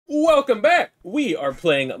Welcome back! We are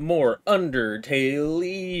playing more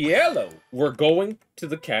Undertale Yellow. We're going to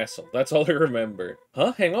the castle. That's all I remember.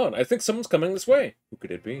 Huh? Hang on. I think someone's coming this way. Who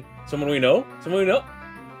could it be? Someone we know? Someone we know?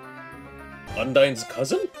 Undyne's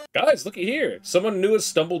cousin? Guys, looky here. Someone new has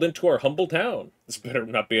stumbled into our humble town. This better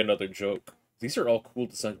not be another joke. These are all cool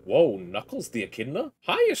designs. Whoa, Knuckles the Echidna?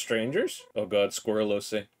 Hiya, strangers. Oh god,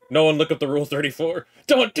 Squirrelose. No one look up the Rule 34.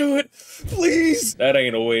 Don't do it! Please! That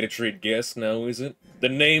ain't a way to treat guests now, is it? The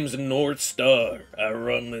name's North Star. I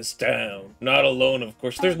run this town. Not alone, of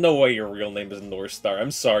course. There's no way your real name is North Star.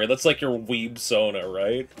 I'm sorry, that's like your weeb sona,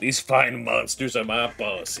 right? These fine monsters are my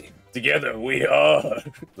posse. Together we are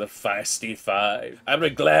the Feisty Five.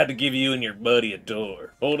 I'm glad to give you and your buddy a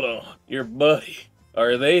tour. Hold on, your buddy.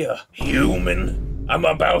 Are they a human? I'm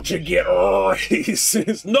about to get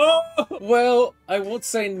racist. No! Well, I won't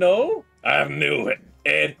say no. I knew it.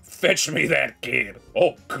 Ed, fetch me that kid.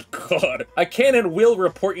 Oh, good God. I can and will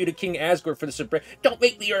report you to King Asgore for this. Don't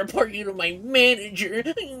make me report you to my manager.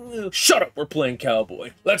 Shut up, we're playing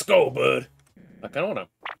cowboy. Let's go, bud. I kinda wanna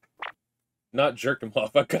not jerk him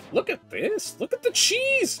off. Look at this. Look at the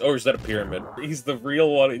cheese. Or is that a pyramid? He's the real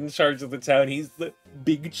one in charge of the town. He's the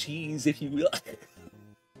big cheese, if you will.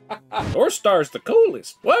 North Star's the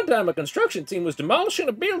coolest. One time a construction team was demolishing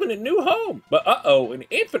a building in New Home. But uh-oh, an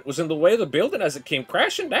infant was in the way of the building as it came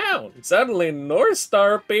crashing down. Suddenly, North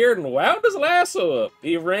Star appeared and wound his lasso up.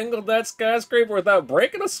 He wrangled that skyscraper without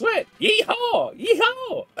breaking a sweat. Yeehaw!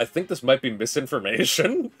 Yeehaw! I think this might be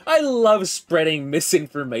misinformation. I love spreading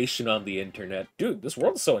misinformation on the internet. Dude, this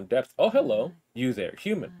world is so in-depth. Oh, hello. You there,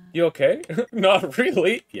 human. You okay? Not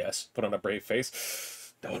really. Yes, put on a brave face.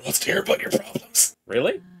 No one wants to hear about your problems.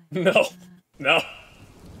 Really? No. No.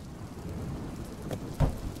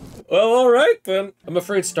 Well, alright then. I'm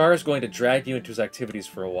afraid Star is going to drag you into his activities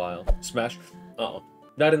for a while. Smash. Uh-oh.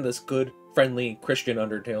 Not in this good, friendly, Christian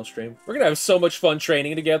Undertale stream. We're gonna have so much fun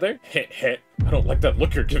training together. Heh heh. I don't like that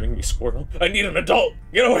look you're giving me, Squirrel. I need an adult!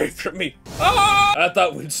 Get away from me! Ah! I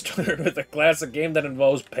thought we'd start with a classic game that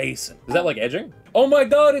involves pacing. Is that like edging? Oh my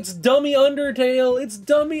god, it's Dummy Undertale! It's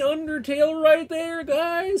Dummy Undertale right there,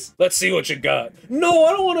 guys! Let's see what you got. No,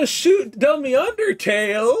 I don't want to shoot Dummy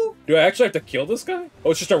Undertale! Do I actually have to kill this guy?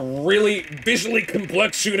 Oh, it's just a really visually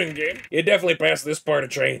complex shooting game. You definitely passed this part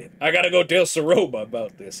of training. I gotta go tell Saroba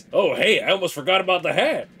about this. Oh, hey, I almost forgot about the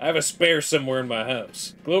hat. I have a spare somewhere in my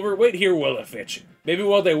house. Clover, wait here while I fetch it. Maybe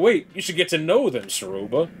while they wait, you should get to know them,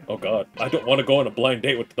 Saroba. Oh god, I don't want to go on a blind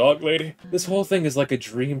date with the dog lady. This whole thing is like a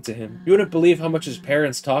dream to him. You wouldn't believe how much his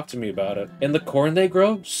parents talk to me about it. And the corn they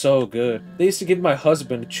grow? So good. They used to give my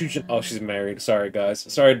husband a chujin— Oh, she's married. Sorry, guys.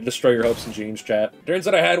 Sorry to destroy your hopes and dreams, chat. Turns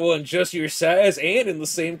out I had one just your size and in the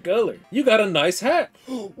same color. You got a nice hat.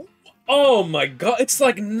 Oh my god, it's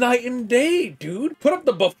like night and day, dude. Put up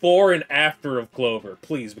the before and after of Clover,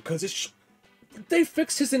 please, because it's— They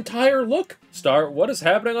fixed his entire look. Star, what is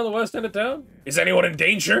happening on the west end of town? Is anyone in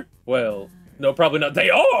danger? Well, no, probably not. They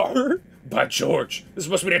are! By George, this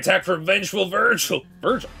must be an attack from vengeful Virgil.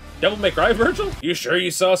 Virgil? Devil May Cry Virgil? You sure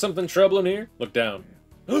you saw something troubling here? Look down.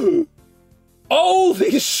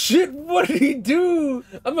 Holy shit, what did he do?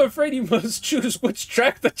 I'm afraid you must choose which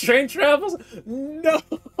track the train travels. No,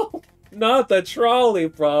 not the trolley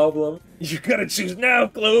problem. You gotta choose now,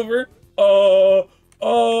 Clover.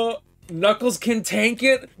 Knuckles can tank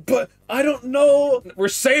it, but I don't know. We're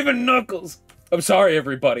saving Knuckles. I'm sorry,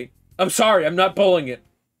 everybody. I'm sorry, I'm not pulling it.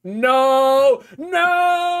 No!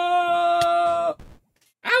 No!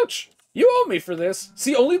 Ouch! You owe me for this.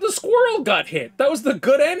 See, only the squirrel got hit. That was the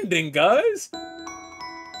good ending, guys.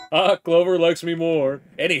 Ah, Clover likes me more.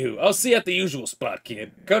 Anywho, I'll see you at the usual spot,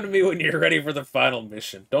 kid. Come to me when you're ready for the final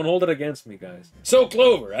mission. Don't hold it against me, guys. So,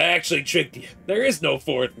 Clover, I actually tricked you. There is no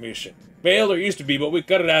fourth mission. Well, there used to be, but we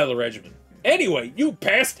cut it out of the regiment. Anyway, you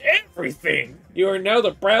passed everything! You are now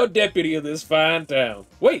the proud deputy of this fine town.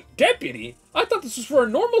 Wait, deputy? I thought this was for a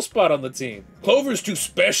normal spot on the team. Clover's too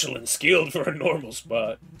special and skilled for a normal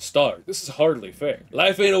spot. Star, this is hardly fair.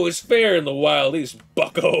 Life ain't always fair in the Wild East,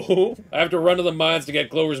 bucko. I have to run to the mines to get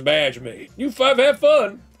Clover's badge made. You five have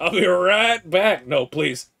fun. I'll be right back. No,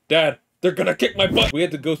 please. Dad, they're gonna kick my butt. We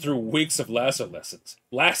had to go through weeks of lasso lessons.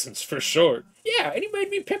 Lessons for short. Yeah, and he made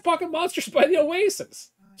me pickpocket monsters by the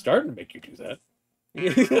Oasis. Starting to make you do that.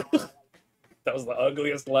 That was the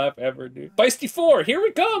ugliest laugh ever, dude. Feisty 4, here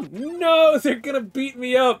we come! No, they're gonna beat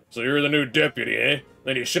me up! So you're the new deputy, eh?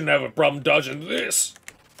 Then you shouldn't have a problem dodging this.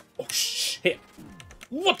 Oh, shit.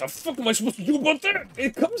 What the fuck am I supposed to do about that?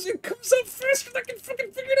 It comes up faster than I can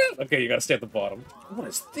fucking figure it out! Okay, you gotta stay at the bottom. What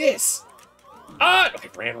is this? Ah! I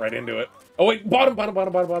ran right into it. Oh wait, bottom.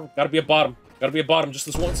 Gotta be a bottom. Gotta be a bottom just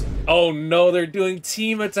this once. Oh no, they're doing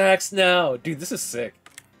team attacks now. Dude, this is sick.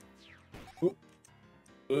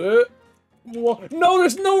 No,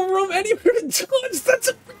 there's no room anywhere to dodge. That's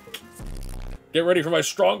a... Get ready for my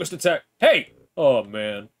strongest attack. Hey! Oh,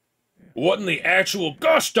 man. What in the actual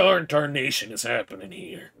gosh darn tarnation is happening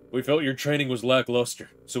here? We felt your training was lackluster,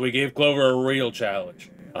 so we gave Clover a real challenge.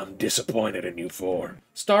 I'm disappointed in you four.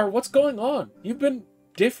 Star, what's going on? You've been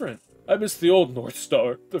different. I miss the old North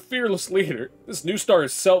Star, the fearless leader. This new star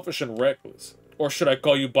is selfish and reckless. Or should I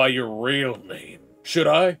call you by your real name? Should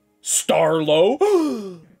I?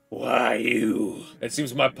 Starlo? Why you? It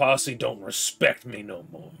seems my posse don't respect me no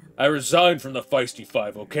more. I resigned from the Feisty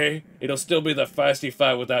Five, okay? It'll still be the Feisty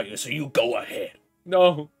Five without you, so you go ahead.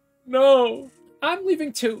 No. No. I'm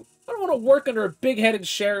leaving too. I don't want to work under a big-headed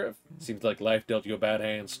sheriff. Seems like life dealt you a bad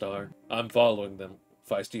hand, Star. I'm following them.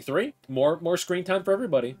 Feisty 3, more screen time for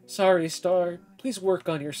everybody. Sorry, Star. Please work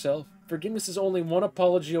on yourself. Forgiveness is only one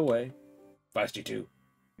apology away. Feisty 2.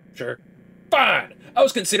 Sure. Fine! I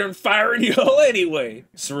was considering firing you all anyway!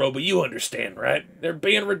 Saroba, you understand, right? They're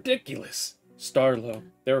being ridiculous. Starlo,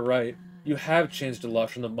 they're right. You have changed a lot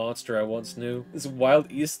from the monster I once knew. This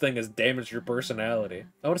Wild East thing has damaged your personality.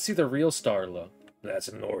 I want to see the real Starlo. That's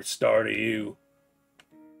a North Star to you.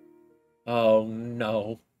 Oh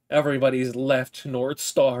no. Everybody's left North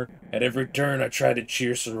Star. At every turn I tried to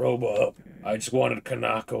cheer Saroba up. I just wanted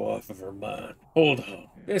Kanako off of her mind. Hold on.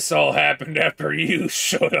 This all happened after you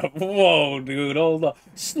showed up. Whoa, dude, hold on.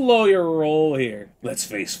 Slow your roll here. Let's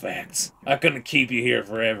face facts. I couldn't keep you here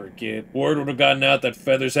forever, kid. Word would have gotten out that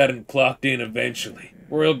Feathers hadn't clocked in eventually.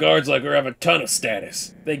 Royal Guards like her have a ton of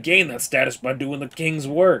status. They gain that status by doing the king's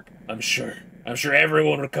work. I'm sure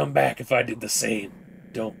everyone would come back if I did the same.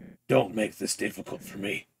 Don't make this difficult for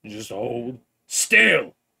me. Just hold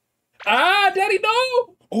still. Ah, Daddy,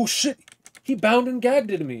 no! Oh, shit. He bound and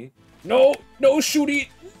gagged at me. No, shooty.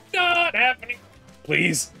 Not happening.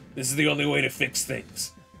 Please, this is the only way to fix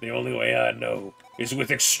things. The only way I know is with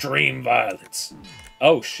extreme violence.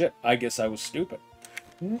 Oh, shit. I guess I was stupid.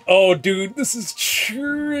 Oh, dude, this is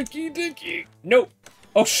tricky dicky. Nope.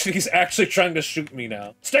 Oh, shit, he's actually trying to shoot me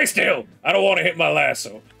now. Stay still. I don't want to hit my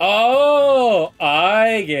lasso. Oh,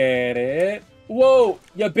 I get it. Whoa,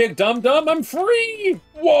 you big dum-dum, I'm free!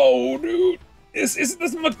 Whoa, dude! Isn't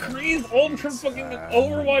this McCree's Ultra fucking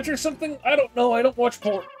Overwatch or something? I don't know, I don't watch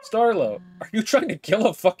porn. Starlo, are you trying to kill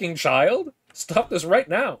a fucking child? Stop this right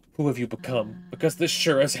now. Who have you become? Because this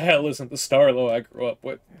sure as hell isn't the Starlo I grew up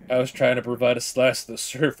with. I was trying to provide a slice of the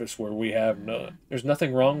surface where we have none. There's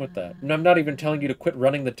nothing wrong with that. And I'm not even telling you to quit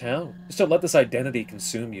running the town. Just don't let this identity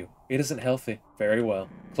consume you. It isn't healthy. Very well.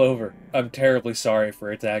 Clover, I'm terribly sorry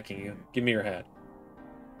for attacking you. Give me your hat.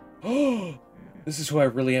 Oh, this is who I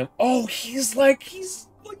really am. Oh, he's related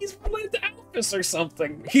to Alphys or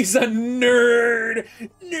something. He's a nerd.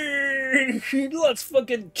 Let's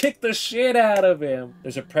fucking kick the shit out of him.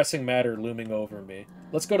 There's a pressing matter looming over me.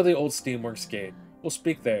 Let's go to the old Steamworks gate. We'll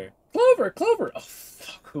speak there. Clover! Oh,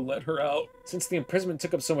 fuck, who let her out? Since the imprisonment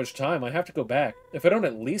took up so much time, I have to go back. If I don't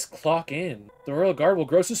at least clock in, the Royal Guard will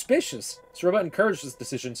grow suspicious. Saroba encouraged this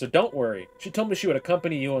decision, so don't worry. She told me she would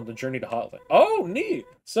accompany you on the journey to Hotland. Oh, neat!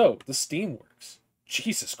 So, the Steamworks.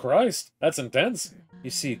 Jesus Christ, that's intense.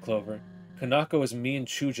 You see, Clover, Kanako is me and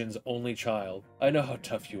Chujin's only child. I know how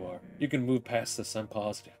tough you are. You can move past this, I'm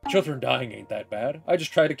positive. Children dying ain't that bad. I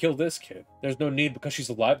just tried to kill this kid. There's no need because she's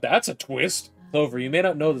alive. That's a twist! Clover, you may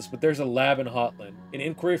not know this, but there's a lab in Hotland. An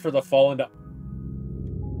inquiry for the fallen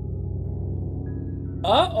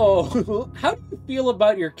Uh-oh. How do you feel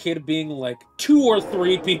about your kid being like 2 or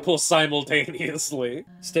 3 people simultaneously?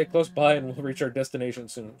 Stay close by and we'll reach our destination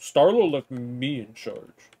soon. Starlo left me in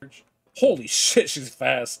charge. Holy shit, she's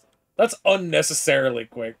fast. That's unnecessarily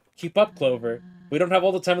quick. Keep up, Clover. We don't have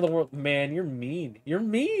all the time in the world. Man, you're mean. You're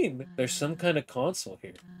mean. There's some kind of console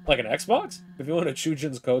here. Like an Xbox? If you want to,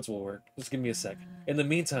 Chujin's codes will work. Just give me a second. In the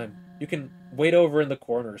meantime, you can wait over in the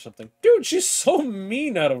corner or something. Dude, she's so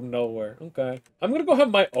mean out of nowhere. Okay. I'm gonna go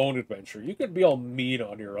have my own adventure. You could be all mean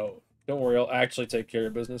on your own. Don't worry, I'll actually take care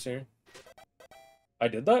of business here. I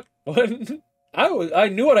did that? What? I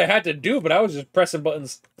knew what I had to do, but I was just pressing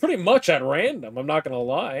buttons pretty much at random. I'm not gonna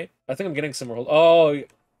lie. I think I'm getting some more. Oh,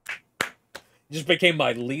 just became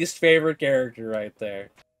my least favorite character right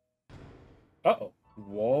there. Uh-oh.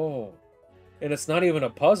 Whoa. And it's not even a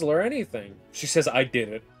puzzle or anything. She says, I did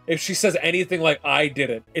it. If she says anything like, I did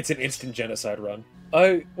it, it's an instant genocide run.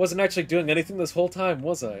 I wasn't actually doing anything this whole time,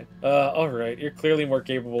 was I? Alright. You're clearly more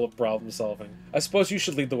capable of problem solving. I suppose you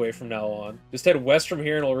should lead the way from now on. Just head west from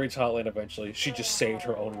here and we'll reach Hotland eventually. She just saved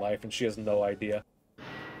her own life and she has no idea.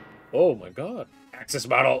 Oh my god. Access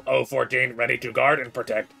model 014 ready to guard and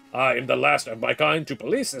protect. I am the last of my kind to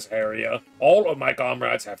police this area. All of my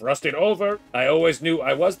comrades have rusted over. I always knew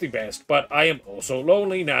I was the best, but I am also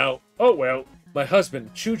lonely now. Oh well. My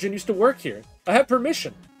husband, Chujin, used to work here. I have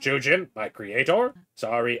permission. Chujin, my creator?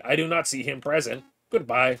 Sorry, I do not see him present.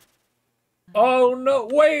 Goodbye. Oh no,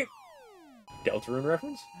 wait! Deltarune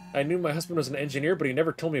reference? I knew my husband was an engineer, but he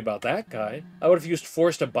never told me about that guy. I would have used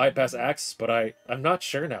force to bypass access, but I'm not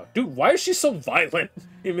sure now. Dude, why is she so violent?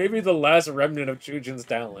 He may be the last remnant of Chujin's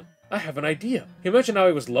talent. I have an idea. You mentioned how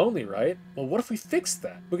he was lonely, right? Well, what if we fix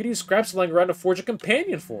that? We could use scraps lying around to forge a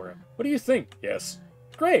companion for him. What do you think? Yes.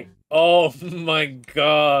 Great. Oh my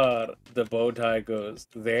god. The bow tie goes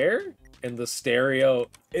there, and the stereo,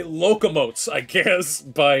 it locomotes, I guess,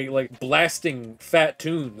 by, like, blasting fat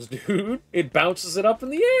tunes, dude. It bounces it up in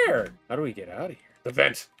the air. How do we get out of here? The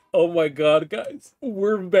vent. Oh my god, guys.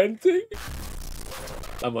 We're venting?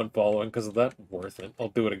 I'm unfollowing because of that. Worth it. I'll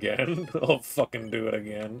do it again. I'll fucking do it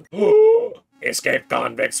again. Escape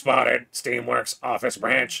convict spotted. Steamworks office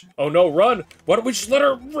branch. Oh no, run! Why don't we just let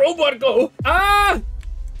our robot go? Ah!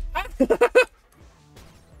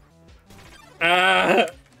 Ah!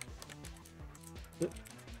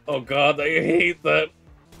 Oh god, I hate that.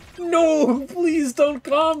 No, please don't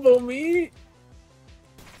combo me.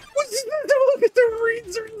 The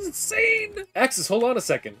reads are insane. Axis, hold on a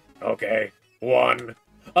second. Okay. 1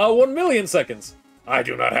 million seconds. I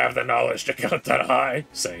do not have the knowledge to count that high.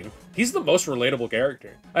 Same. He's the most relatable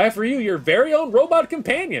character. I have for you your very own robot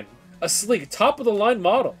companion. A sleek, top-of-the-line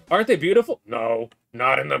model. Aren't they beautiful? No,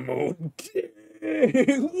 not in the mood.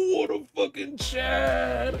 What a fucking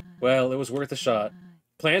Chad. Well, it was worth a shot.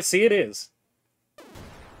 Plant C it is.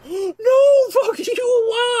 No, fuck you,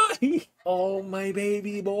 why? Oh, my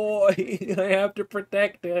baby boy. I have to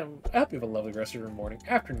protect him. I hope you have a lovely rest of your morning,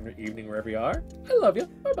 afternoon, or evening, wherever you are. I love you.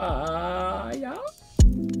 Bye-bye, y'all.